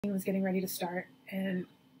was getting ready to start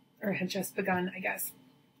or had just begun, I guess.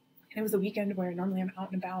 And it was a weekend where normally I'm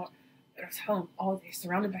out and about, but I was home all day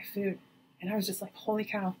surrounded by food. And I was just like, holy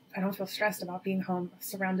cow, I don't feel stressed about being home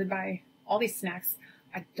surrounded by all these snacks.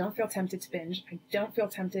 I don't feel tempted to binge. I don't feel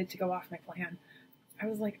tempted to go off my plan. I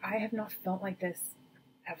was like, I have not felt like this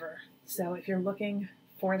ever. So if you're looking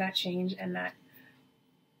for that change and that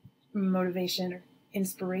motivation or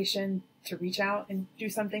inspiration to reach out and do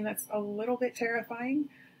something that's a little bit terrifying,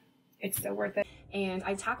 it's so worth it. And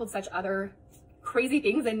I've tackled such other crazy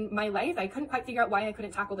things in my life. I couldn't quite figure out why I couldn't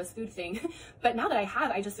tackle this food thing. But now that I have,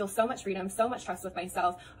 I just feel so much freedom, so much trust with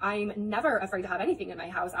myself. I'm never afraid to have anything in my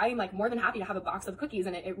house. I'm like more than happy to have a box of cookies,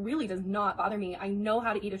 and it really does not bother me. I know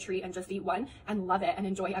how to eat a treat and just eat one and love it and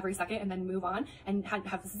enjoy every second and then move on and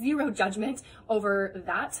have zero judgment over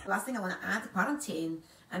that. Last thing I want to add, quarantine.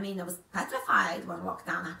 I mean, I was petrified when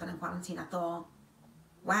lockdown happened in quarantine. I thought,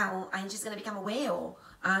 wow, I'm just going to become a whale.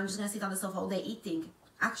 I'm just going to sit on the sofa all day eating.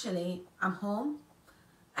 Actually, I'm home.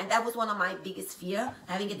 And that was one of my biggest fears,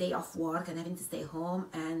 having a day off work and having to stay home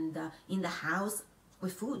and in the house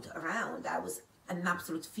with food around. That was an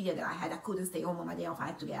absolute fear that I had. I couldn't stay home on my day off. I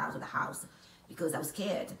had to get out of the house because I was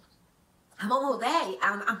scared. I'm home all day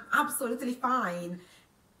and I'm absolutely fine.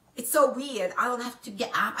 It's so weird. I don't have to get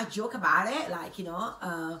up. I joke about it, like,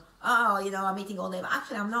 I'm eating all day. But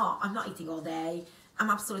actually, I'm not. I'm not eating all day.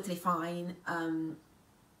 I'm absolutely fine.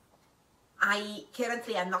 I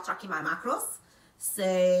currently am not tracking my macros. So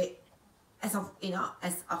as of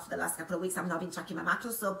the last couple of weeks, I've not been tracking my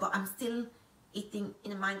macros. So, but I'm still eating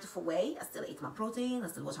in a mindful way. I still eat my protein. I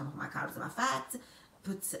still watch my carbs and my fat.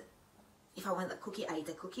 But if I want a cookie, I eat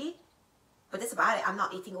a cookie. But that's about it. I'm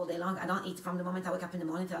not eating all day long. I don't eat from the moment I wake up in the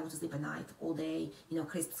morning till I go to sleep at night. All day,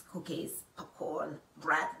 crisps, cookies, popcorn,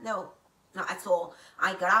 bread. No, not at all.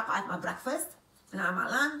 I get up, I have my breakfast, and I have my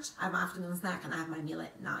lunch, I have my afternoon snack, and I have my meal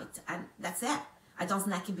at night. And that's it. I don't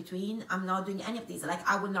snack in between. I'm not doing any of these like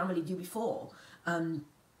I would normally do before.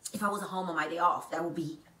 If I was at home on my day off, that would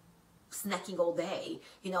be snacking all day,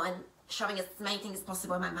 and shoving as many things as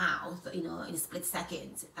possible in my mouth, in a split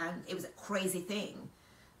second. And it was a crazy thing.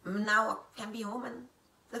 Now I can be home and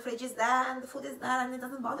the fridge is there and the food is there and it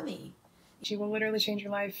doesn't bother me. She will literally change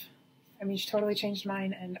your life. I mean, she totally changed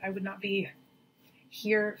mine, and I would not be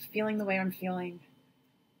here feeling the way I'm feeling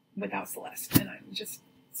without Celeste. And I'm just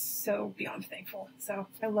so beyond thankful. So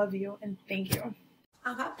I love you and thank you.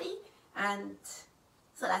 I'm happy, and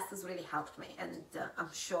Celeste has really helped me, and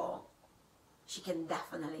I'm sure she can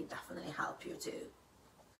definitely help you too.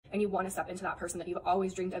 And you want to step into that person that you've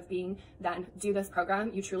always dreamed of being, then do this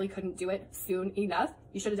program. You truly couldn't do it soon enough.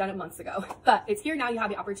 You should have done it months ago, but it's here now. You have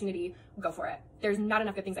the opportunity. Go for it. There's not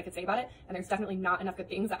enough good things I could say about it, and there's definitely not enough good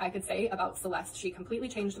things that I could say about Celeste. She completely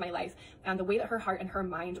changed my life, and the way that her heart and her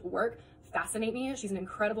mind work fascinate me. She's an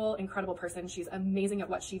incredible person. She's amazing at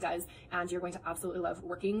what she does, and you're going to absolutely love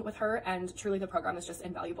working with her. And truly, the program is just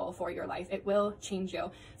invaluable for your life. It will change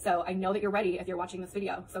you. So I know that you're ready if you're watching this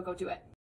video, so go do it.